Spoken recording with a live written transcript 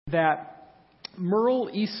that Merle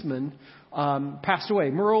Eastman passed away.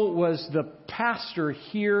 Merle was the pastor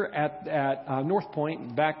here at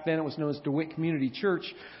Northpointe. Back then it was known as DeWitt Community Church.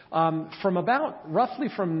 From roughly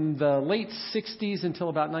from the late 60s until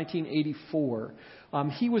about 1984.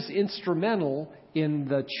 He was instrumental in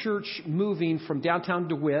the church moving from downtown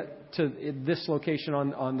DeWitt to this location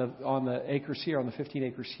on the acres here, on the 15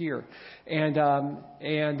 acres here. And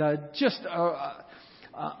just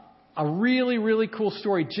a really, really cool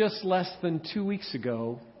story. Just less than 2 weeks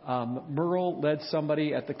ago, Merle led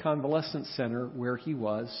somebody at the convalescent center where he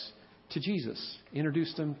was to Jesus,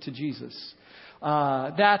 introduced him to Jesus.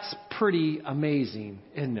 That's pretty amazing,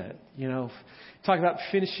 isn't it? You know, talk about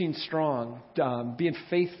finishing strong, being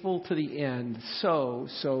faithful to the end.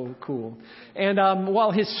 So cool. And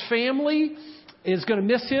while his family is going to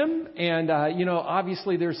miss him, and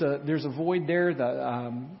obviously there's a void there,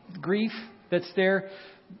 the grief that's there.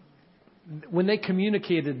 When they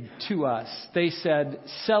communicated to us, they said,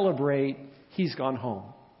 "Celebrate, he's gone home."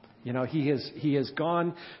 You know, he has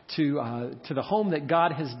gone to the home that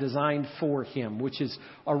God has designed for him, which is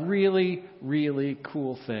a really, really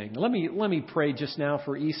cool thing. Let me pray just now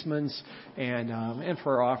for Eastman's and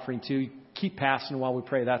for our offering too. Keep passing while we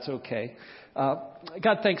pray. That's okay.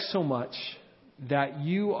 God, thanks so much that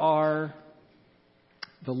you are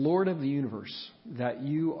the Lord of the universe, that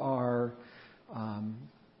you are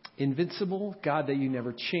invincible, God, that you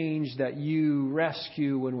never change, that you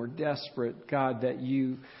rescue when we're desperate, God, that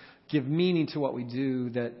you give meaning to what we do,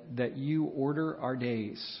 that you order our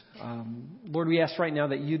days. Lord, we ask right now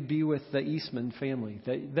that you'd be with the Eastman family,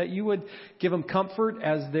 that you would give them comfort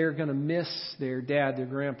as they're going to miss their dad, their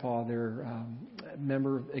grandpa, their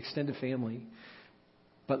member of extended family.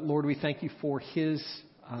 But Lord, we thank you for his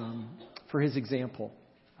example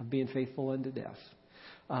of being faithful unto death.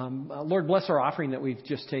 Lord, bless our offering that we've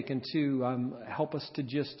just taken to help us to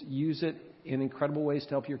just use it in incredible ways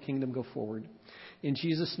to help your kingdom go forward. In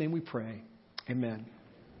Jesus' name we pray. Amen.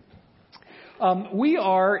 We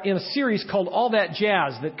are in a series called All That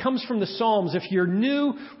Jazz that comes from the Psalms. If you're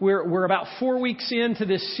new, we're about 4 weeks into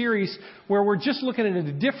this series where we're just looking at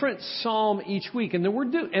a different psalm each week. And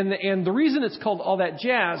the reason it's called All That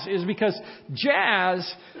Jazz is because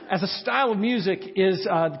jazz, as a style of music, is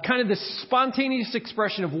kind of this spontaneous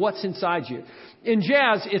expression of what's inside you. In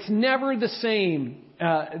jazz, it's never the same.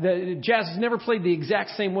 Jazz is never played the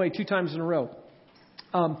exact same way 2 times in a row.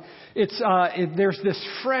 There's this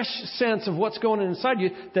fresh sense of what's going on inside you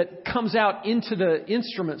that comes out into the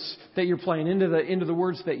instruments that you're playing, into the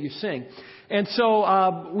words that you sing. And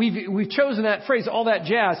so we've chosen that phrase, all that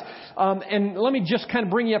jazz. And let me just kind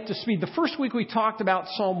of bring you up to speed. The first week we talked about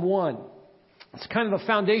Psalm 1. It's kind of the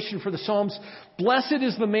foundation for the Psalms. Blessed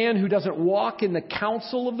is the man who doesn't walk in the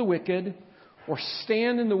counsel of the wicked, or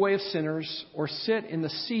stand in the way of sinners, or sit in the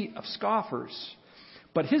seat of scoffers.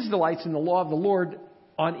 But his delight's in the law of the Lord.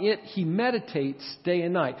 On it, he meditates day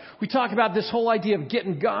and night. We talk about this whole idea of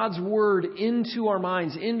getting God's Word into our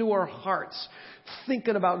minds, into our hearts,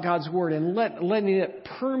 thinking about God's Word and letting it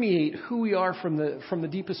permeate who we are from the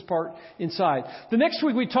deepest part inside. The next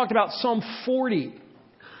week, we talked about Psalm 40.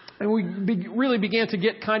 And we really began to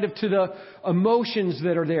get kind of to the emotions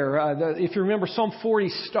that are there. If you remember, Psalm 40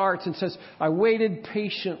 starts and says, I waited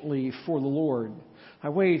patiently for the Lord. I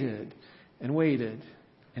waited and waited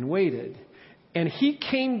and waited. And he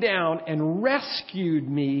came down and rescued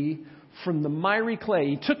me from the miry clay.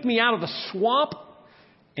 He took me out of the swamp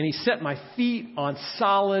and he set my feet on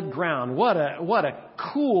solid ground. What a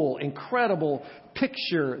cool, incredible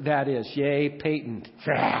picture that is. Yay, Peyton.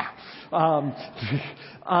 So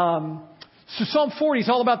Psalm 40 is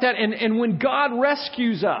all about that. And when God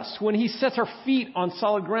rescues us, when he sets our feet on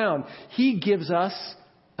solid ground, he gives us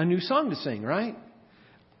a new song to sing, right?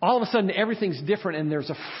 All of a sudden, everything's different, and there's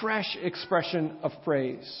a fresh expression of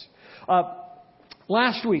praise.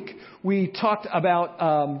 Last week, we talked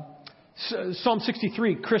about Psalm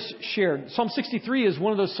 63. Chris shared. Psalm 63 is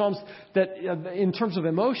one of those psalms that, in terms of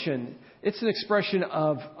emotion, it's an expression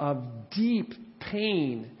of deep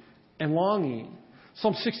pain and longing.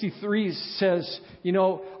 Psalm 63 says,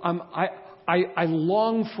 I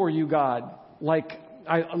long for you, God, like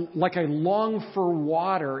I long for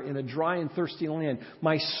water in a dry and thirsty land.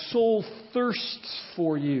 My soul thirsts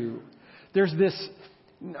for you. There's this,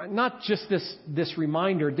 not just this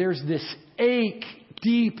reminder, there's this ache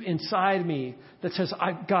deep inside me that says,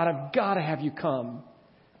 I've got to have you come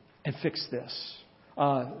and fix this.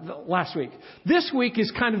 Last week. This week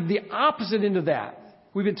is kind of the opposite end of that.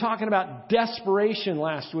 We've been talking about desperation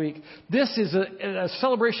last week. This is a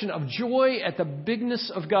celebration of joy at the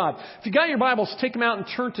bigness of God. If you got your Bibles, take them out and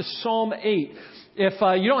turn to Psalm 8. If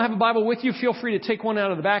you don't have a Bible with you, feel free to take one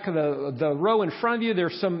out of the back of the row in front of you.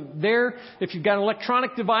 There's some there. If you've got an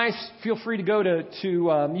electronic device, feel free to go to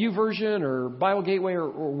YouVersion or Bible Gateway or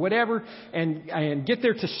whatever and get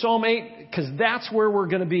there to Psalm 8, because that's where we're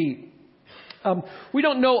going to be. We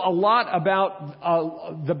don't know a lot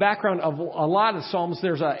about the background of a lot of the Psalms.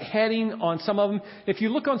 There's a heading on some of them. If you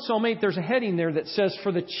look on Psalm 8, there's a heading there that says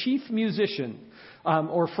for the chief musician,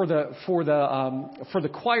 or for the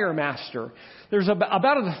choir master. There's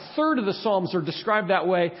about a third of the Psalms are described that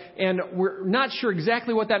way, and we're not sure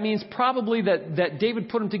exactly what that means. Probably that David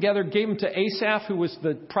put them together, gave them to Asaph, who was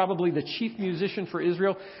probably the chief musician for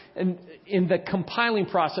Israel, and in the compiling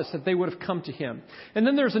process that they would have come to him. And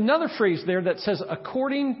then there's another phrase there that says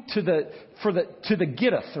according to the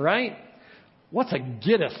Gittith, right? What's a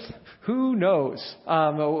Gittith? Who knows?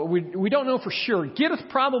 We don't know for sure. Gittith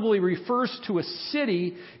probably refers to a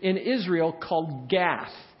city in Israel called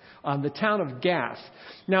Gath, the town of Gath.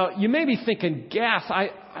 Now, you may be thinking, Gath,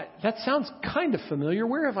 that sounds kind of familiar.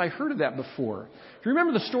 Where have I heard of that before? Do you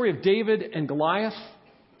remember the story of David and Goliath?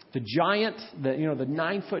 The giant, the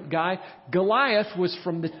 9-foot guy. Goliath was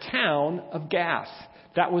from the town of Gath.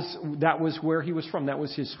 That was where he was from. That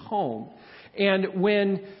was his home. And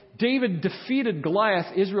when David defeated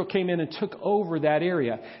Goliath, Israel came in and took over that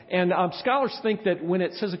area. And scholars think that when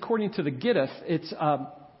it says according to the Gittith,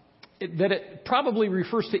 that it probably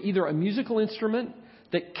refers to either a musical instrument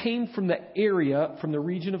that came from the area, from the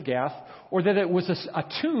region of Gath, or that it was a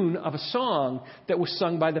tune of a song that was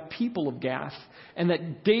sung by the people of Gath, and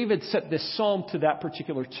that David set this psalm to that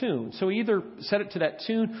particular tune. So he either set it to that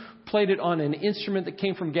tune, played it on an instrument that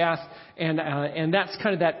came from Gath, and that's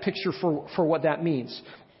kind of that picture for what that means.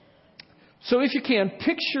 So if you can,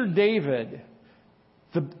 picture David,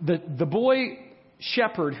 the boy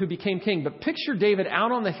shepherd who became king, but picture David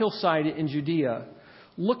out on the hillside in Judea,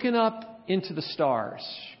 looking up into the stars.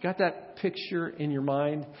 Got that picture in your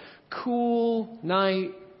mind? Cool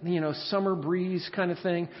night, summer breeze kind of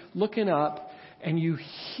thing, looking up, and you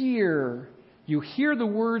hear the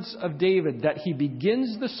words of David that he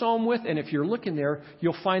begins the psalm with, and if you're looking there,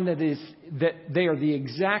 you'll find that they are the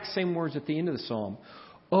exact same words at the end of the psalm.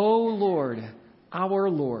 O Lord, our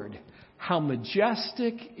Lord, how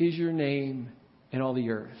majestic is your name in all the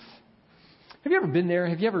earth. Have you ever been there?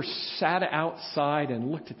 Have you ever sat outside and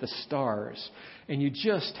looked at the stars and you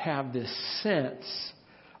just have this sense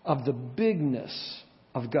of the bigness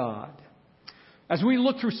of God? As we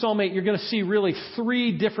look through Psalm 8, you're going to see really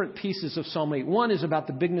 3 different pieces of Psalm 8. One is about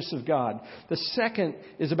the bigness of God. The second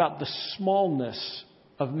is about the smallness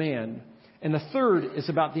of man. And the third is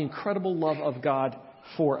about the incredible love of God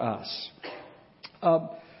for us.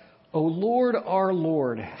 O Lord, our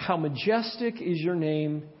Lord, how majestic is your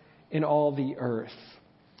name in all the earth.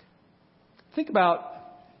 Think about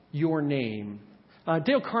your name.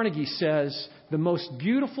 Dale Carnegie says the most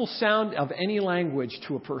beautiful sound of any language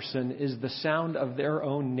to a person is the sound of their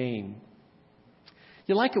own name.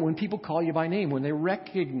 You like it when people call you by name, when they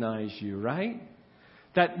recognize you, right?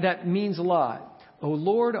 That means a lot. O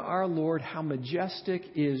Lord, our Lord, how majestic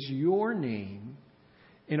is your name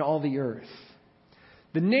in all the earth.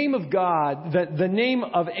 The name of God, the name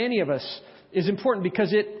of any of us, is important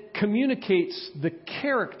because it communicates the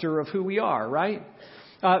character of who we are, right?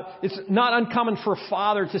 It's not uncommon for a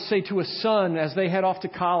father to say to a son as they head off to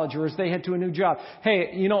college or as they head to a new job,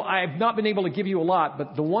 hey, I've not been able to give you a lot,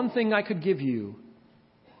 but the one thing I could give you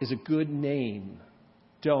is a good name.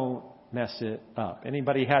 Don't mess it up.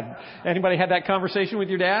 Anybody had that conversation with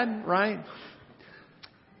your dad, right?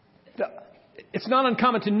 It's not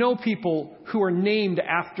uncommon to know people who are named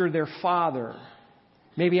after their father.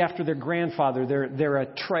 Maybe after their grandfather. They're a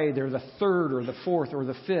Trey. They're the third or the fourth or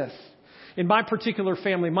the fifth. In my particular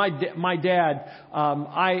family, my dad,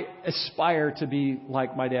 I aspire to be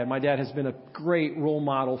like my dad. My dad has been a great role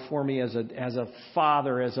model for me as a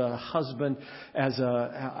father, as a husband, as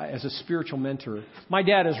a spiritual mentor. My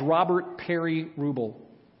dad is Robert Perry Rubel.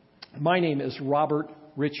 My name is Robert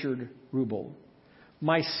Richard Rubel.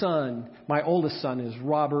 My oldest son is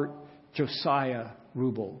Robert Josiah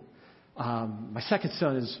Rubel. My second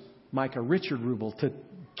son is Micah Richard Rubel, to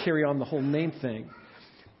carry on the whole name thing.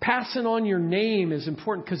 Passing on your name is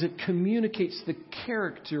important because it communicates the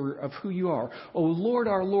character of who you are. O Lord,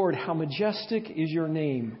 our Lord, how majestic is your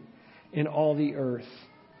name in all the earth.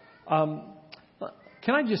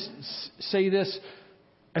 Can I just say this?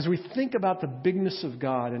 As we think about the bigness of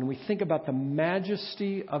God and we think about the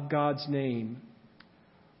majesty of God's name,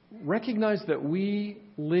 recognize that we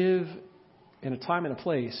live in a time and a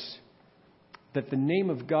place that the name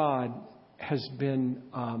of God has been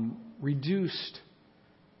reduced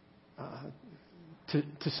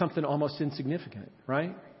to something almost insignificant,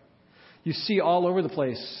 right? You see all over the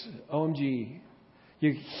place, OMG.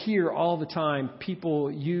 You hear all the time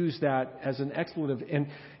people use that as an expletive,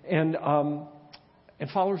 and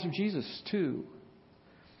followers of Jesus too.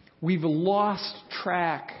 We've lost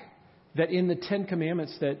track that in the 10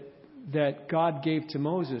 Commandments that God gave to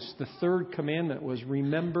Moses, the third commandment was,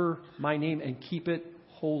 remember my name and keep it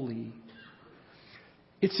holy.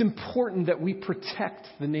 It's important that we protect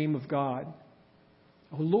the name of God.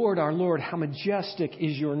 Oh Lord, our Lord, how majestic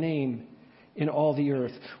is your name in all the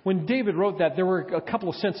earth. When David wrote that, there were a couple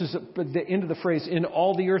of senses at the end of the phrase, in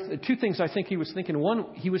all the earth. Two things I think he was thinking.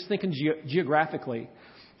 One, he was thinking geographically.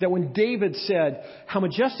 That when David said, how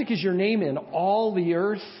majestic is your name in all the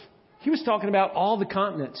earth, he was talking about all the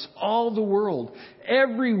continents, all the world,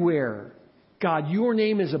 everywhere. God, your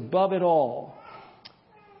name is above it all.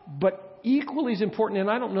 But equally as important, and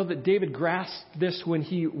I don't know that David grasped this when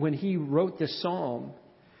he wrote this psalm,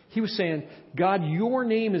 he was saying, God, your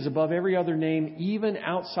name is above every other name, even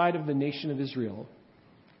outside of the nation of Israel.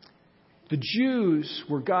 The Jews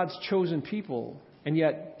were God's chosen people, and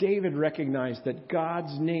yet David recognized that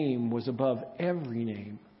God's name was above every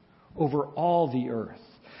name, over all the earth.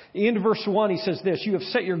 In verse 1, he says this, you have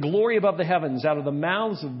set your glory above the heavens, out of the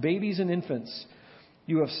mouths of babies and infants.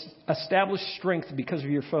 You have established strength because of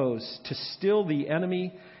your foes, to still the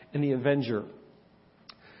enemy and the avenger.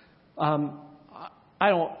 I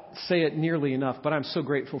don't say it nearly enough, but I'm so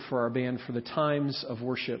grateful for our band for the times of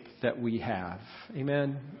worship that we have.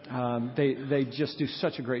 Amen. They just do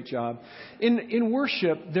such a great job. In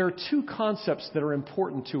worship, there are two concepts that are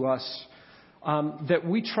important to us that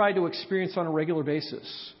we try to experience on a regular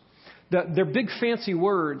basis. They're big fancy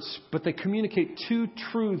words, but they communicate two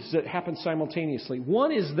truths that happen simultaneously.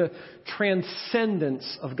 One is the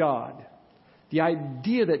transcendence of God. The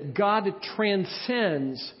idea that God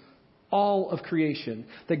transcends all of creation.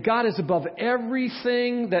 That God is above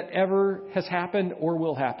everything that ever has happened or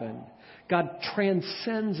will happen. God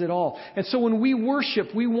transcends it all. And so when we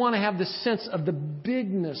worship, we want to have this sense of the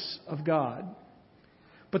bigness of God.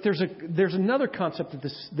 But there's another concept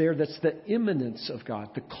that's the immanence of God,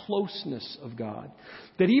 the closeness of God.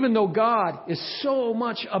 That even though God is so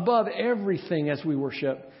much above everything as we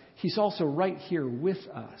worship, He's also right here with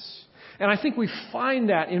us. And I think we find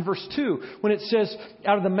that in verse 2 when it says,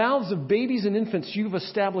 out of the mouths of babies and infants, you've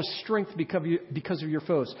established strength because of your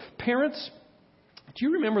foes. Parents, do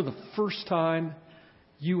you remember the first time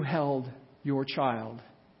you held your child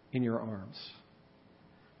in your arms?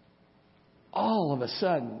 All of a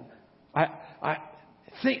sudden, I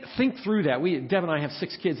think through that. Deb and I have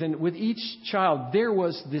 6 kids, and with each child, there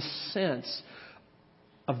was this sense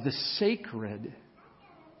of the sacred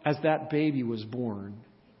as that baby was born,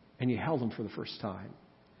 and you held him for the first time.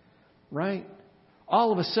 Right?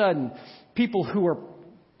 All of a sudden, people who are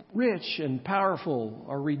rich and powerful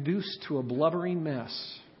are reduced to a blubbering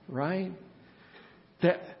mess. Right?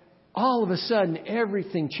 That all of a sudden,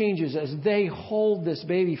 everything changes as they hold this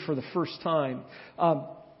baby for the first time.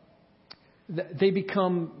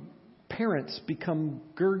 Parents become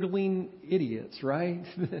gurgling idiots, right?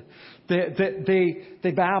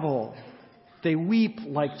 They babble. They weep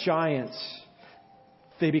like giants.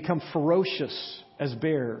 They become ferocious as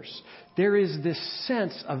bears. There is this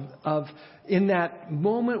sense of in that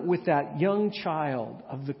moment with that young child,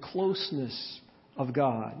 of the closeness of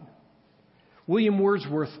God. William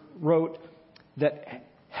Wordsworth wrote that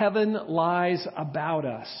heaven lies about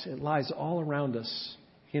us. It lies all around us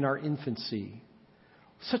in our infancy.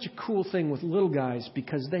 Such a cool thing with little guys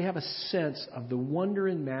because they have a sense of the wonder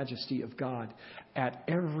and majesty of God at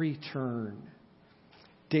every turn.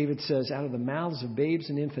 David says, out of the mouths of babes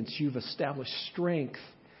and infants, you've established strength.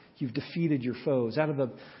 You've defeated your foes. Out of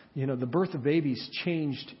the birth of babies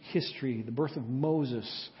changed history. The birth of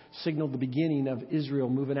Moses signaled the beginning of Israel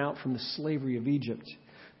moving out from the slavery of Egypt.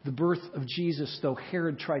 The birth of Jesus, though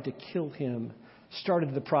Herod tried to kill him,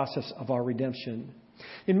 started the process of our redemption.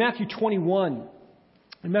 In Matthew 21,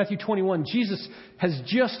 Jesus has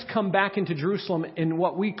just come back into Jerusalem in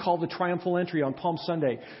what we call the triumphal entry on Palm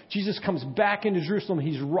Sunday. Jesus comes back into Jerusalem.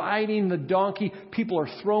 He's riding the donkey. People are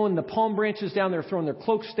throwing the palm branches down. They're throwing their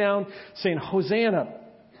cloaks down, saying, Hosanna,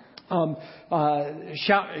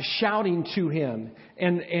 shouting to him.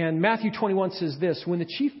 And Matthew 21 says this, when the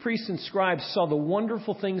chief priests and scribes saw the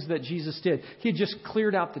wonderful things that Jesus did, he had just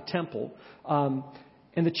cleared out the temple.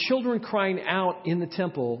 And the children crying out in the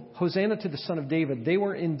temple, Hosanna to the Son of David, they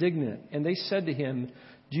were indignant. And they said to him,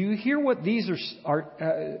 do you hear what these are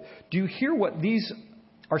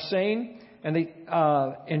saying?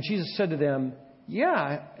 And Jesus said to them,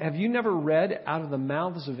 yeah, have you never read out of the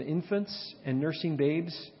mouths of infants and nursing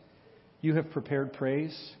babes, You have prepared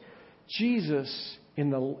praise. Jesus,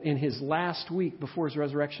 in his last week before his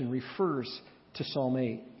resurrection, refers to Psalm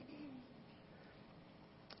 8.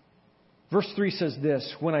 Verse 3 says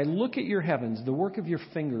this, when I look at your heavens, the work of your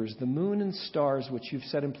fingers, the moon and stars which you've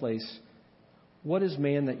set in place, what is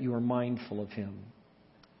man that you are mindful of him?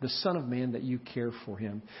 The Son of Man that you care for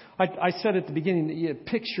him. I said at the beginning that you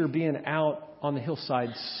picture being out on the hillside,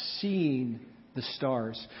 seeing the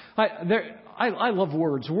stars. I love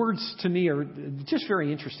words. Words to me are just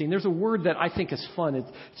very interesting. There's a word that I think is fun.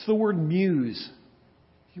 It's the word muse.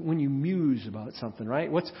 When you muse about something, right?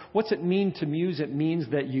 What's it mean to muse? It means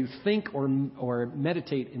that you think or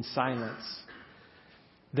meditate in silence.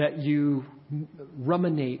 That you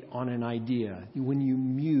ruminate on an idea. When you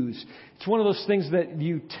muse. It's one of those things that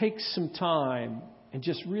you take some time and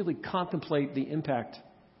just really contemplate the impact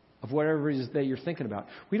of whatever it is that you're thinking about.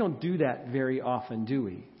 We don't do that very often, do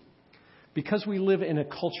we? Because we live in a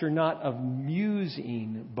culture not of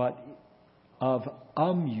musing, but of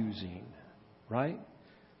amusing, right?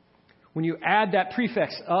 When you add that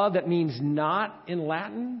prefix, that means not in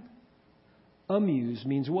Latin, amuse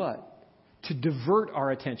means what? To divert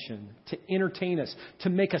our attention, to entertain us, to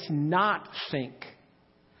make us not think.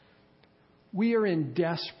 We are in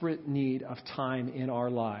desperate need of time in our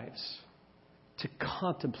lives to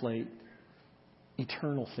contemplate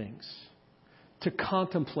eternal things, to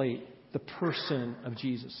contemplate the person of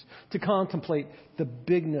Jesus, to contemplate the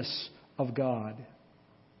bigness of God.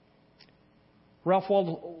 Ralph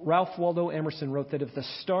Waldo Emerson wrote that if the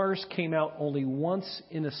stars came out only once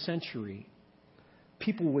in a century,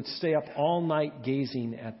 people would stay up all night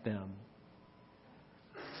gazing at them.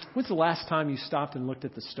 When's the last time you stopped and looked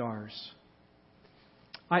at the stars?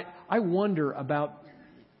 I wonder about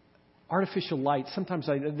artificial light. Sometimes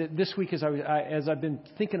this week as I've been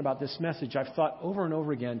thinking about this message, I've thought over and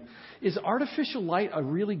over again, is artificial light a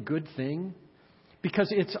really good thing?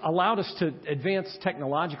 Because it's allowed us to advance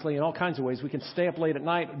technologically in all kinds of ways. We can stay up late at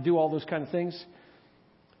night, do all those kind of things.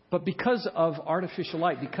 But because of artificial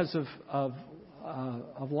light, because of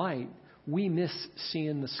light, we miss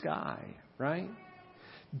seeing the sky, right?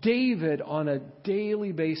 David, on a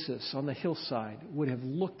daily basis on the hillside, would have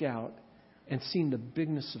looked out and seen the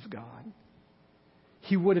bigness of God.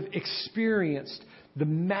 He would have experienced the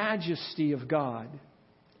majesty of God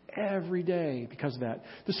every day because of that.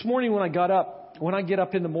 This morning when I get up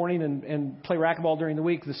in the morning and play racquetball during the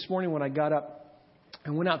week, this morning when I got up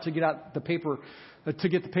and went out to get the paper, and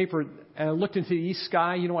I looked into the east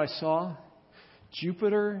sky, you know what I saw?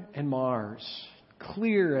 Jupiter and Mars,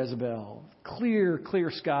 clear as a bell, clear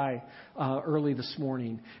sky early this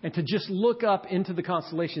morning. And to just look up into the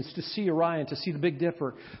constellations, to see Orion, to see the Big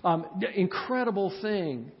Dipper, incredible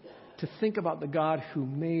thing to think about the God who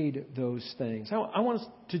made those things. I want us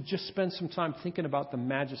to just spend some time thinking about the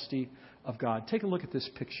majesty of God. Take a look at this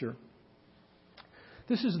picture.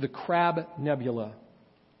 This is the Crab Nebula.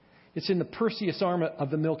 It's in the Perseus arm of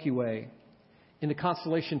the Milky Way, in the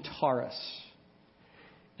constellation Taurus.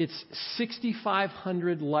 It's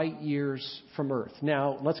 6,500 light years from Earth.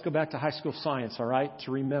 Now, let's go back to high school science, all right,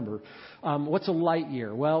 to remember. What's a light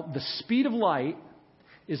year? Well, the speed of light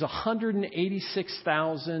is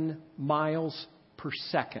 186,000 miles per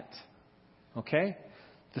second. Okay?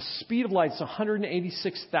 The speed of light is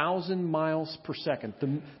 186,000 miles per second.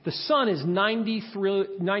 The sun is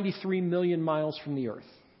 93 million miles from the Earth.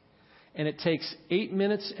 And it takes 8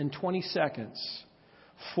 minutes and 20 seconds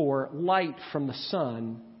for light from the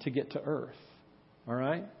sun to get to Earth. All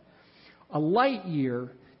right? A light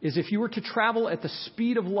year is if you were to travel at the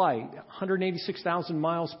speed of light, 186,000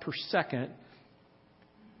 miles per second,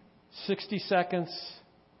 60 seconds,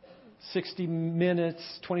 60 minutes,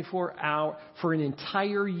 24 hours, for an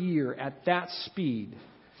entire year at that speed,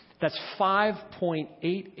 that's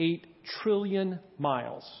 5.88 trillion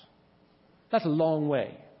miles. That's a long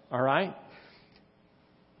way, all right?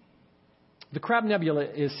 The Crab Nebula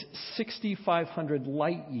is 6,500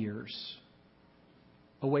 light years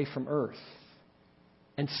away from Earth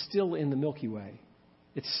and still in the Milky Way.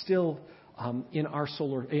 It's still in our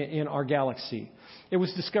galaxy. It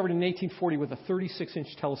was discovered in 1840 with a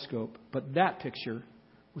 36-inch telescope, but that picture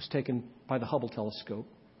was taken by the Hubble telescope.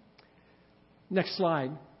 Next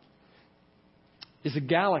slide is a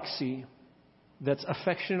galaxy that's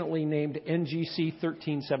affectionately named NGC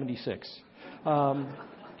 1376.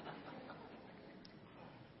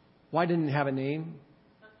 Why didn't it have a name?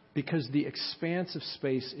 Because the expanse of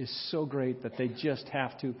space is so great that they just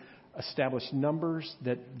have to establish numbers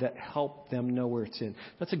that help them know where it's in.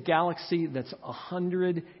 That's a galaxy that's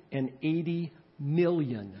 180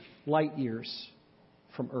 million light years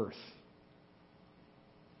from Earth.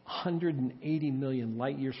 180 million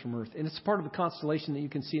light years from Earth. And it's part of the constellation that you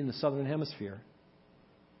can see in the southern hemisphere.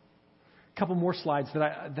 A couple more slides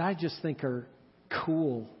that I just think are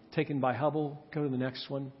cool, taken by Hubble. Go to the next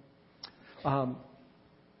one. And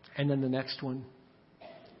then the next one.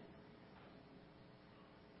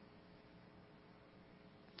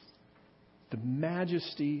 The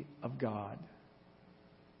majesty of God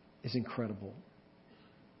is incredible.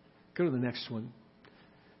 Go to the next one.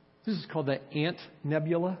 This is called the Ant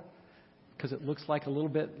Nebula because it looks like a little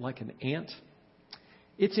bit like an ant.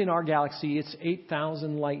 It's in our galaxy. It's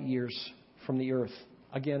 8,000 light years from the Earth.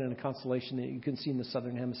 Again, in a constellation that you can see in the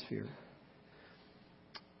southern hemisphere.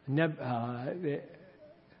 The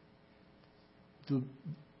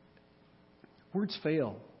words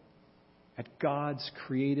fail at God's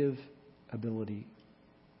creative ability.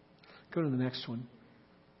 Go to the next one.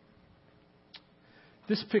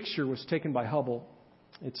 This picture was taken by Hubble.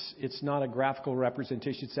 It's not a graphical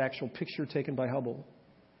representation. It's an actual picture taken by Hubble.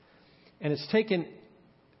 And it's taken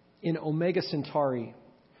in Omega Centauri,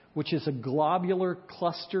 which is a globular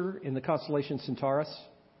cluster in the constellation Centaurus.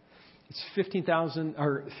 It's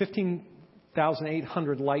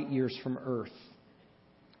 15,800 light years from Earth.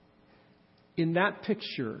 In that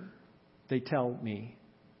picture, they tell me,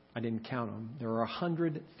 I didn't count them, there are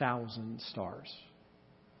 100,000 stars.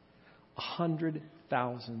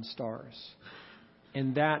 100,000 stars.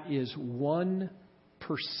 And that is 1%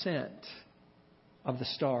 of the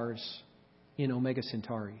stars in Omega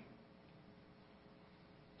Centauri.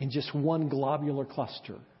 In just one globular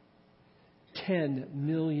cluster. 10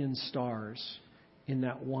 million stars in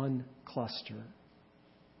that one cluster.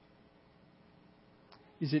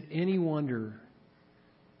 Is it any wonder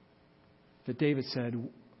that David said,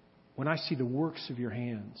 when I see the works of your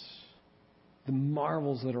hands, the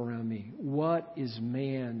marvels that are around me, what is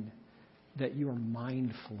man that you are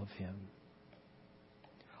mindful of him?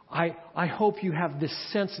 I hope you have this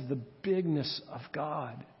sense of the bigness of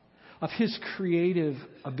God, of his creative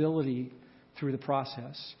ability through the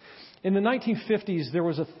process. In the 1950s, there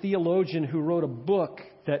was a theologian who wrote a book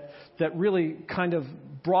that really kind of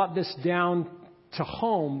brought this down to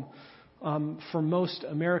home for most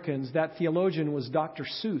Americans. That theologian was Dr.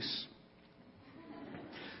 Seuss.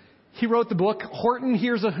 He wrote the book, Horton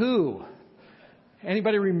Hears a Who.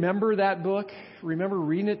 Anybody remember that book? Remember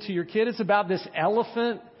reading it to your kid? It's about this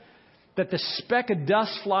elephant, that the speck of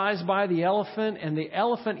dust flies by the elephant, and the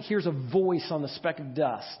elephant hears a voice on the speck of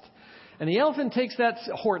dust. And the elephant takes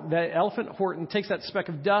Horton takes that speck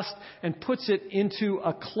of dust and puts it into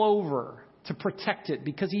a clover to protect it,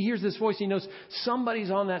 because he hears this voice. He knows somebody's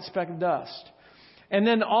on that speck of dust. And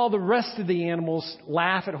then all the rest of the animals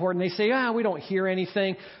laugh at Horton. They say, we don't hear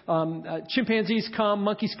anything. Chimpanzees come,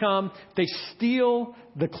 monkeys come. They steal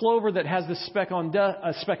the clover that has this speck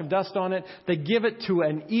of dust on it. They give it to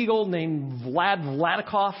an eagle named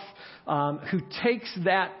Vladikov, who takes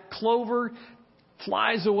that clover,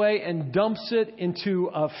 flies away, and dumps it into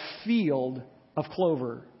a field of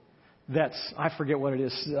clover that's, I forget what it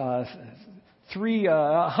is,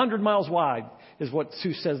 100 miles wide is what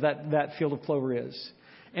Seuss says that field of clover is.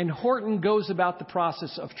 And Horton goes about the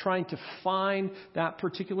process of trying to find that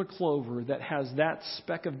particular clover that has that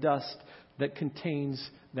speck of dust that contains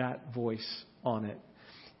that voice on it.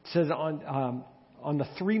 It says on the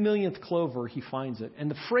 3 millionth clover, he finds it. And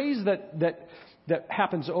the phrase that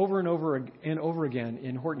happens over and over and over again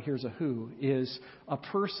in Horton Hears a Who is, a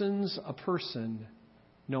person's a person,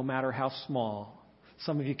 no matter how small.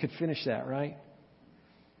 Some of you could finish that, right?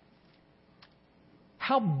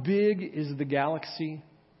 How big is the galaxy?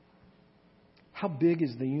 How big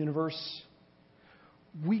is the universe?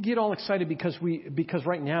 We get all excited because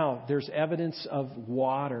right now there's evidence of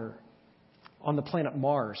water on the planet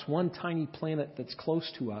Mars, one tiny planet that's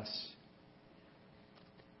close to us.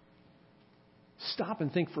 Stop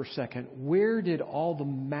and think for a second. Where did all the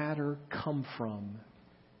matter come from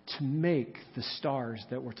to make the stars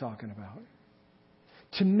that we're talking about?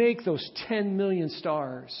 To make those 10 million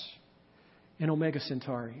stars in Omega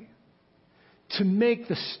Centauri. To make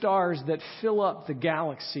the stars that fill up the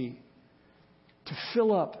galaxy. To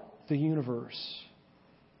fill up the universe.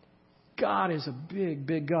 God is a big,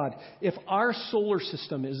 big God. If our solar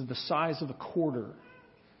system is the size of a quarter,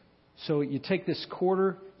 so you take this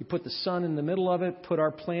quarter, you put the sun in the middle of it, put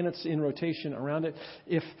our planets in rotation around it.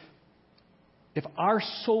 If our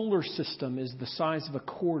solar system is the size of a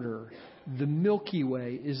quarter, the Milky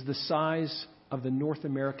Way is the size of the North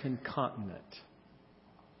American continent.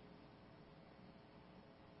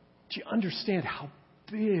 Do you understand how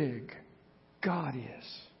big God is?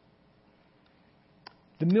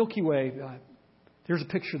 The Milky Way, there's a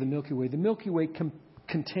picture of the Milky Way. The Milky Way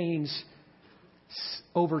contains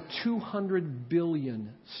Over 200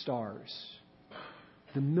 billion stars.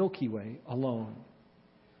 The Milky Way alone.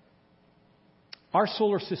 Our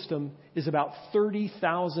solar system is about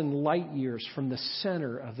 30,000 light years from the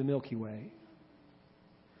center of the Milky Way.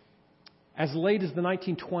 As late as the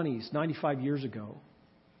 1920s, 95 years ago,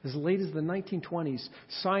 as late as the 1920s,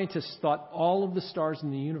 scientists thought all of the stars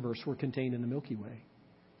in the universe were contained in the Milky Way.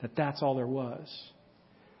 That's all there was.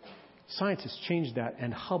 Scientists changed that,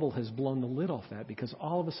 and Hubble has blown the lid off that because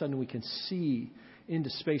all of a sudden we can see into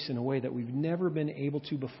space in a way that we've never been able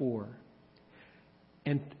to before.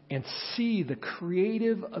 And see the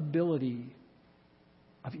creative ability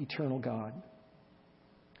of eternal God.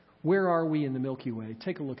 Where are we in the Milky Way?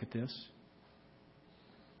 Take a look at this.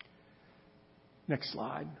 Next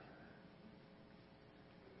slide.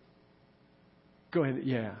 Go ahead.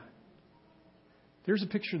 Yeah. There's a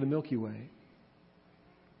picture of the Milky Way.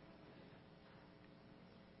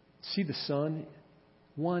 See the sun?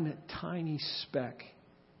 One tiny speck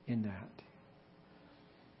in that.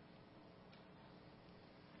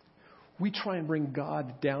 We try and bring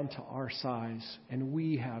God down to our size, and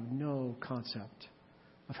we have no concept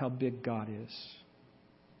of how big God is.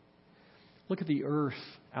 Look at the earth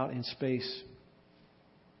out in space.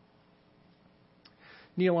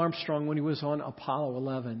 Neil Armstrong, when he was on Apollo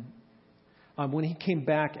 11, when he came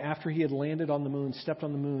back after he had landed on the moon, stepped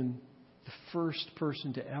on the moon, the first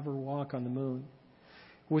person to ever walk on the moon,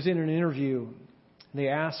 was in an interview. They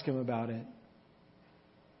asked him about it.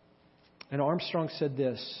 And Armstrong said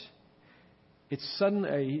this. It's sudden.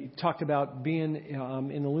 He talked about being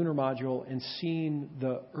in the lunar module and seeing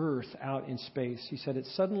the Earth out in space. He said, it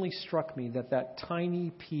suddenly struck me that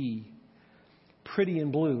tiny pea, pretty and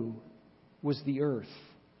blue, was the Earth.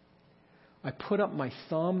 I put up my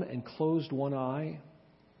thumb and closed one eye,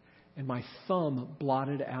 and my thumb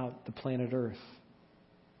blotted out the planet Earth.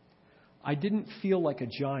 I didn't feel like a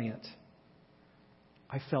giant.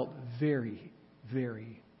 I felt very,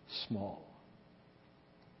 very small.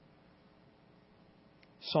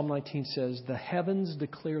 Psalm 19 says, the heavens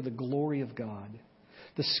declare the glory of God.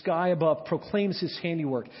 The sky above proclaims His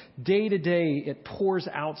handiwork. Day to day it pours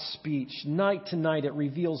out speech. Night to night it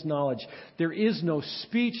reveals knowledge. There is no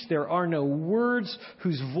speech. There are no words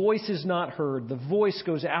whose voice is not heard. The voice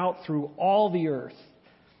goes out through all the earth.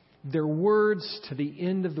 Their words to the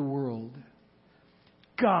end of the world.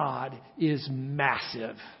 God is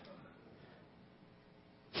massive.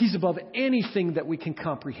 He's above anything that we can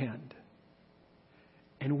comprehend.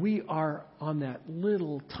 And we are on that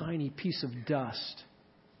little tiny piece of dust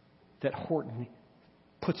that Horton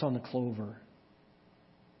puts on the clover.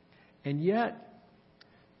 And yet,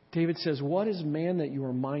 David says, what is man that you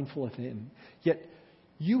are mindful of him? Yet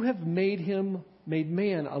you have made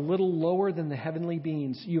man a little lower than the heavenly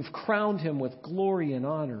beings. You've crowned him with glory and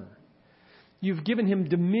honor. You've given him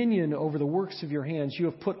dominion over the works of your hands. You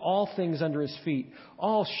have put all things under his feet,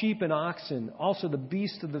 all sheep and oxen, also the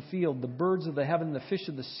beasts of the field, the birds of the heaven, the fish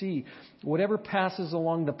of the sea, whatever passes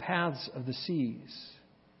along the paths of the seas.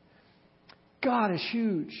 God is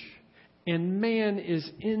huge, and man is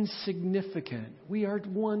insignificant. We are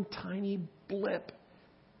one tiny blip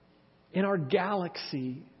in our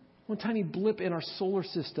galaxy, one tiny blip in our solar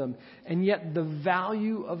system, and yet the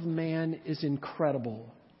value of man is incredible.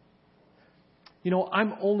 You know,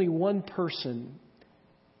 I'm only one person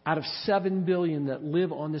out of 7 billion that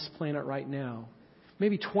live on this planet right now.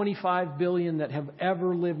 Maybe 25 billion that have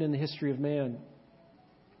ever lived in the history of man.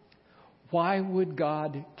 Why would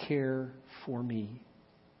God care for me?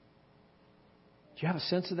 Do you have a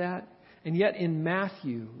sense of that? And yet in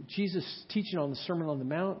Matthew, Jesus is teaching on the Sermon on the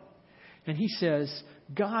Mount, and He says,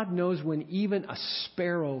 God knows when even a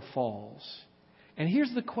sparrow falls. And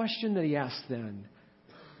here's the question that He asks then.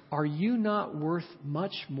 Are you not worth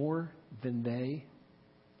much more than they?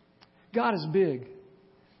 God is big,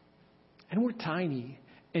 and we're tiny,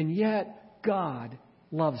 and yet God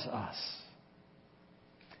loves us.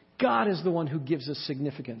 God is the one who gives us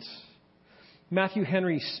significance. Matthew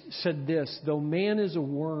Henry said this, though man is a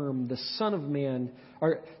worm, the Son of Man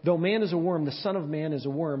is a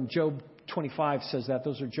worm. Job 25 says that.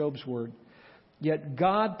 Those are Job's words. Yet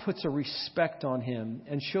God puts a respect on him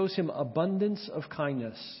and shows him abundance of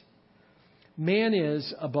kindness. Man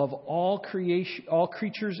is, above all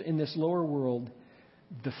creatures in this lower world,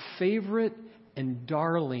 the favorite and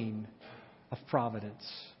darling of providence.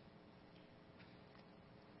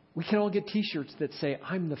 We can all get T-shirts that say,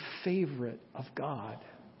 I'm the favorite of God.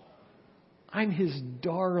 I'm His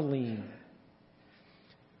darling.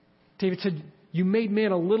 David said, You made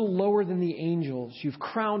man a little lower than the angels. You've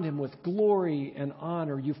crowned him with glory and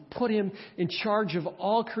honor. You've put him in charge of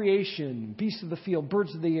all creation, beasts of the field,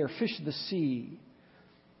 birds of the air, fish of the sea.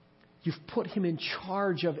 You've put him in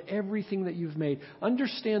charge of everything that you've made.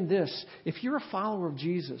 Understand this. If you're a follower of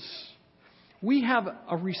Jesus, we have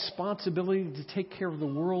a responsibility to take care of the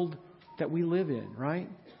world that we live in, right?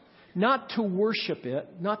 Not to worship it,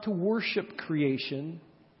 not to worship creation,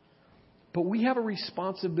 but we have a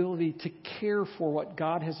responsibility to care for what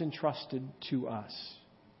God has entrusted to us.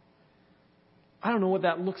 I don't know what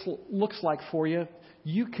that looks like for you.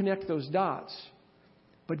 You connect those dots.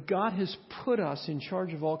 But God has put us in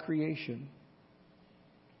charge of all creation.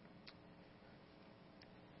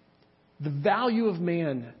 The value of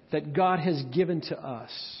man that God has given to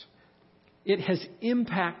us, it has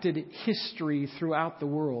impacted history throughout the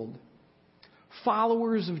world.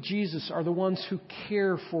 Followers of Jesus are the ones who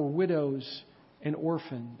care for widows and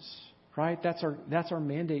orphans, right? That's our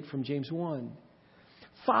mandate from James 1.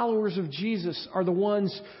 Followers of Jesus are the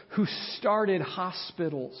ones who started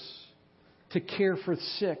hospitals to care for the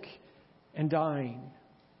sick and dying.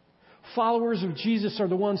 Followers of Jesus are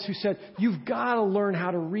the ones who said, you've got to learn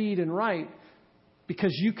how to read and write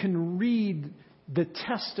because you can read the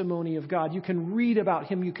testimony of God. You can read about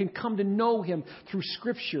Him. You can come to know Him through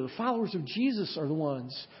Scripture. Followers of Jesus are the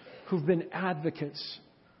ones who've been advocates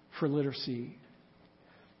for literacy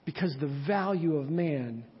because the value of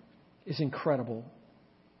man is incredible.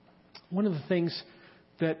 One of the things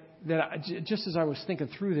that just as I was thinking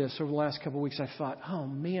through this over the last couple of weeks, I thought, oh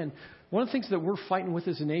man, one of the things that we're fighting with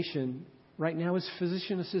as a nation right now is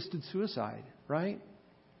physician-assisted suicide, right?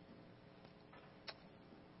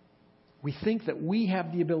 We think that we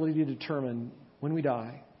have the ability to determine when we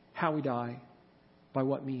die, how we die, by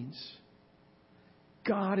what means.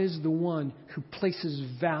 God is the one who places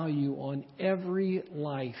value on every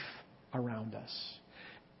life around us.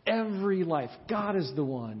 Every life. God is the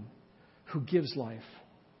one who gives life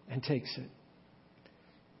and takes it.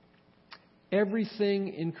 Everything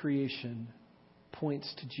in creation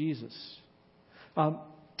points to Jesus.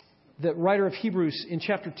 The writer of Hebrews in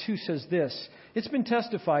chapter 2 says this, it's been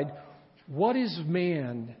testified, what is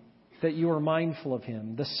man that you are mindful of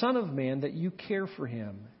him? The Son of Man that you care for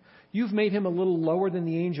him. You've made him a little lower than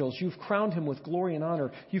the angels. You've crowned him with glory and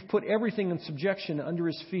honor. You've put everything in subjection under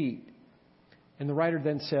his feet. And the writer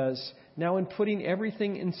then says, now in putting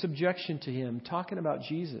everything in subjection to him, talking about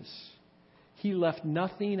Jesus, he left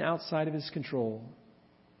nothing outside of his control.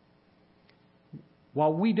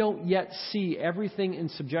 While we don't yet see everything in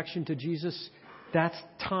subjection to Jesus, that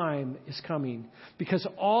time is coming. Because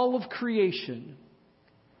all of creation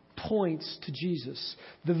points to Jesus.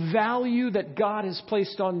 The value that God has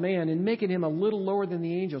placed on man in making him a little lower than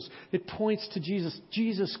the angels, it points to Jesus.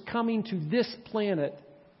 Jesus coming to this planet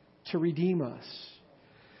to redeem us.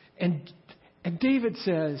 And David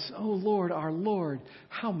says, oh Lord, our Lord,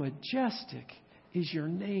 how majestic is your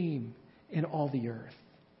name in all the earth.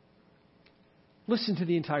 Listen to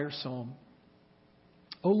the entire psalm.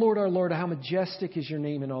 O Lord, our Lord, how majestic is your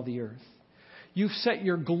name in all the earth. You've set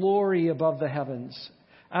your glory above the heavens.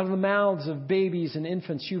 Out of the mouths of babies and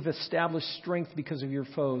infants, you've established strength because of your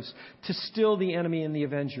foes, to still the enemy and the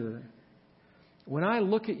avenger. When I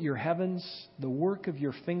look at your heavens, the work of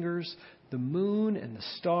your fingers, the moon and the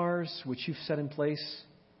stars which you've set in place,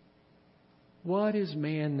 what is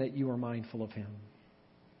man that you are mindful of him?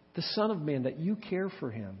 The Son of Man that you care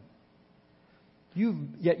for him.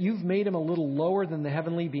 Yet you've made him a little lower than the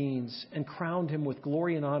heavenly beings and crowned him with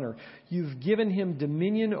glory and honor. You've given him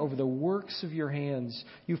dominion over the works of your hands.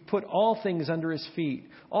 You've put all things under his feet,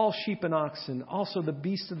 all sheep and oxen, also the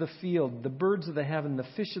beasts of the field, the birds of the heaven, the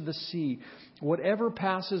fish of the sea, whatever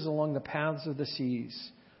passes along the paths of the seas.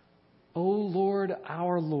 O Lord,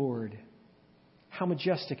 our Lord, how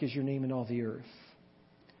majestic is your name in all the earth.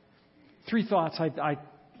 Three thoughts I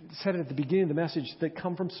said it at the beginning of the message that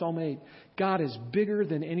come from Psalm 8. God is bigger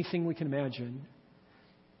than anything we can imagine.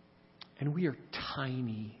 And we are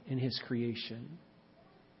tiny in his creation.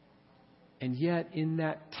 And yet in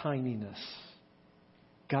that tininess,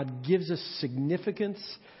 God gives us significance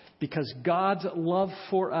because God's love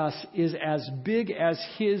for us is as big as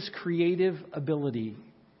his creative ability.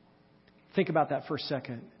 Think about that for a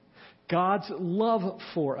second. God's love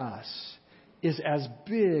for us is as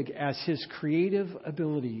big as his creative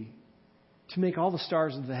ability to make all the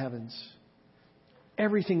stars of the heavens.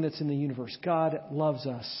 Everything that's in the universe. God loves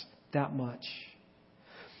us that much.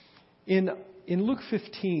 In Luke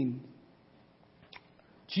 15,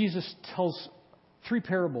 Jesus tells three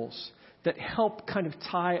parables that help kind of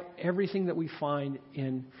tie everything that we find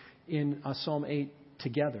in Psalm 8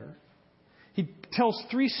 together. He tells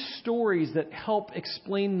 3 stories that help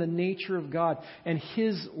explain the nature of God and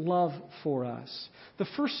His love for us. The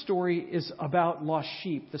first story is about lost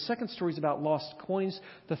sheep. The second story is about lost coins.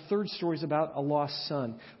 The third story is about a lost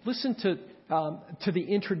son. Listen to the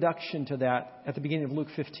introduction to that at the beginning of Luke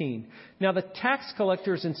 15. Now the tax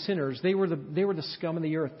collectors and sinners, they were the scum of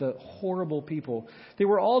the earth, the horrible people. They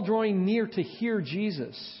were all drawing near to hear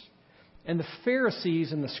Jesus. And the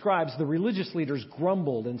Pharisees and the scribes, the religious leaders,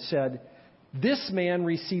 grumbled and said, "This man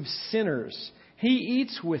receives sinners. He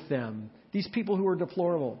eats with them," these people who are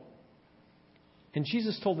deplorable. And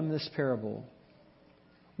Jesus told them this parable.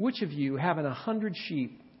 "Which of you, having 100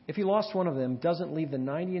 sheep, if he lost one of them, doesn't leave the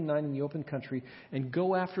 99 in the open country and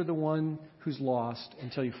go after the one who's lost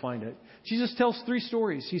until you find it?" Jesus tells 3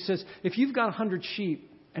 stories. He says, if you've got 100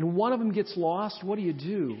 sheep and one of them gets lost, what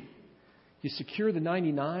do? You secure the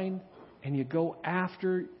 99 and you go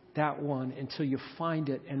after that one until you find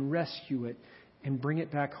it and rescue it and bring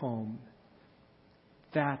it back home.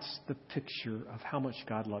 That's the picture of how much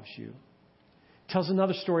God loves you. Tells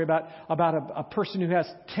another story about a person who has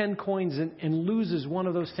 10 coins and loses one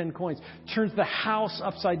of those 10 coins. Turns the house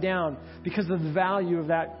upside down because of the value of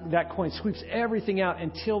that coin. Sweeps everything out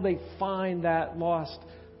until they find that lost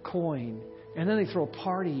coin. And then they throw a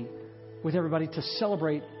party with everybody to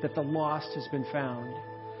celebrate that the lost has been found.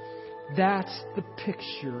 That's the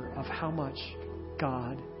picture of how much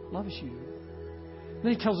God loves you.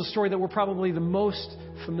 Then he tells a story that we're probably the most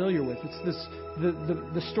familiar with.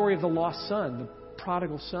 It's the story of the lost son, the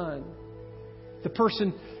prodigal son. The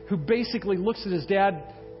person who basically looks at his dad,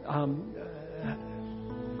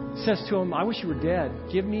 says to him, "I wish you were dead.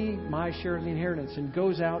 Give me my share of the inheritance," and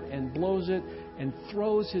goes out and blows it and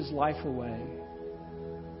throws his life away.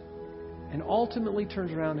 And ultimately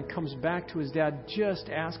turns around and comes back to his dad just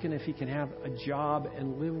asking if he can have a job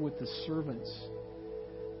and live with the servants.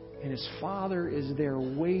 And his father is there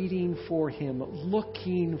waiting for him,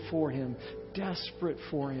 looking for him, desperate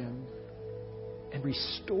for him, and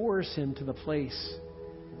restores him to the place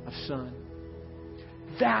of son.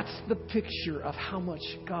 That's the picture of how much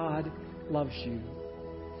God loves you.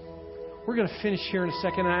 We're going to finish here in a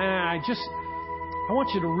second. I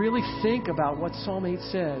want you to really think about what Psalm 8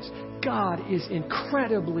 says. God is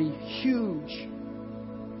incredibly huge.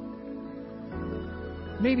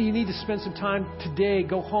 Maybe you need to spend some time today,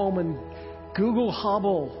 go home and Google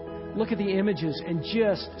Hubble, look at the images and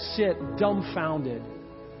just sit dumbfounded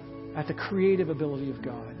at the creative ability of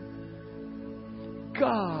God.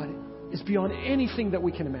 God is beyond anything that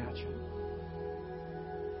we can imagine.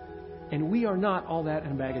 And we are not all that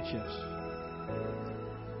in a bag of chips.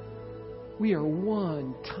 We are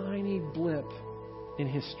one tiny blip in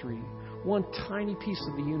history, one tiny piece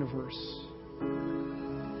of the universe.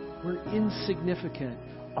 We're insignificant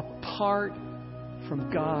apart from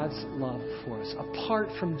God's love for us, apart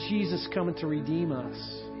from Jesus coming to redeem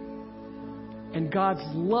us. And God's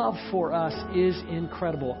love for us is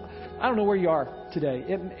incredible. I don't know where you are today.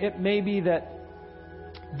 It may be that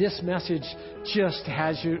this message just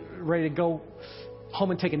has you ready to go home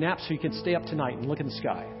and take a nap so you can stay up tonight and look in the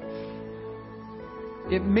sky.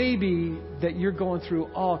 It may be that you're going through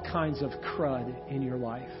all kinds of crud in your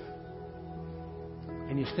life.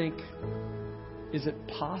 And you think, is it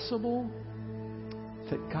possible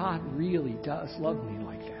that God really does love me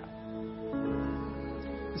like that?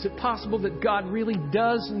 Is it possible that God really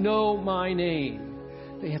does know my name?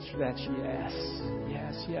 The answer to that's yes.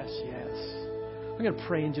 Yes, yes, yes. I'm going to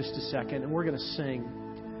pray in just a second, and we're going to sing.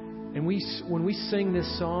 And when we sing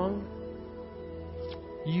this song,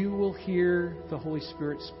 you will hear the Holy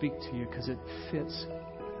Spirit speak to you because it fits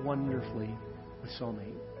wonderfly with Psalm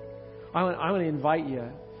 8. I want to invite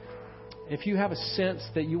you, if you have a sense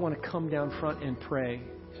that you want to come down front and pray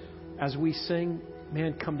as we sing,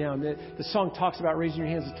 man, come down. The song talks about raising your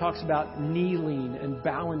hands. It talks about kneeling and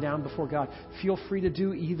bowing down before God. Feel free to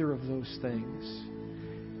do either of those things.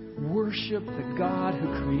 Worship the God who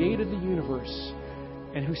created the universe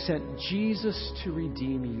and who sent Jesus to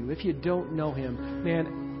redeem you. If you don't know Him,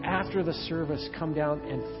 man, after the service, come down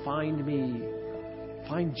and find me.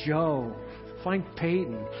 Find Joe. Find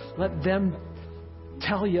Peyton. Let them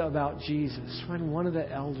tell you about Jesus. Find one of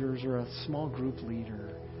the elders or a small group leader.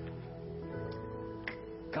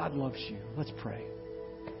 God loves you. Let's pray.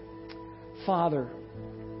 Father,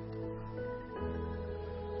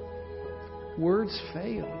 words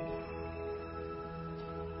fail.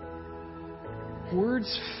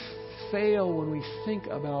 Words fail when we think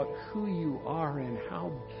about who you are and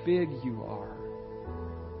how big you are.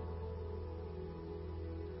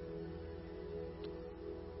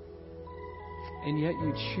 And yet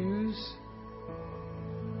you choose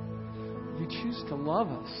to love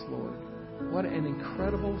us, Lord. What an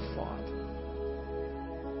incredible thought.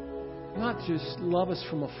 Not just love us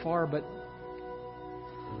from afar, but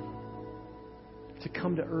to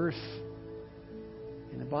come to earth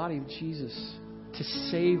in the body of Jesus, to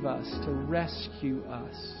save us, to rescue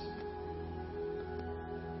us.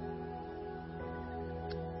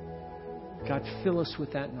 God, fill us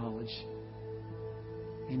with that knowledge.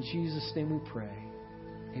 In Jesus' name we pray.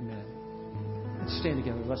 Amen. Let's stand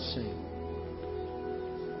together. Let's sing.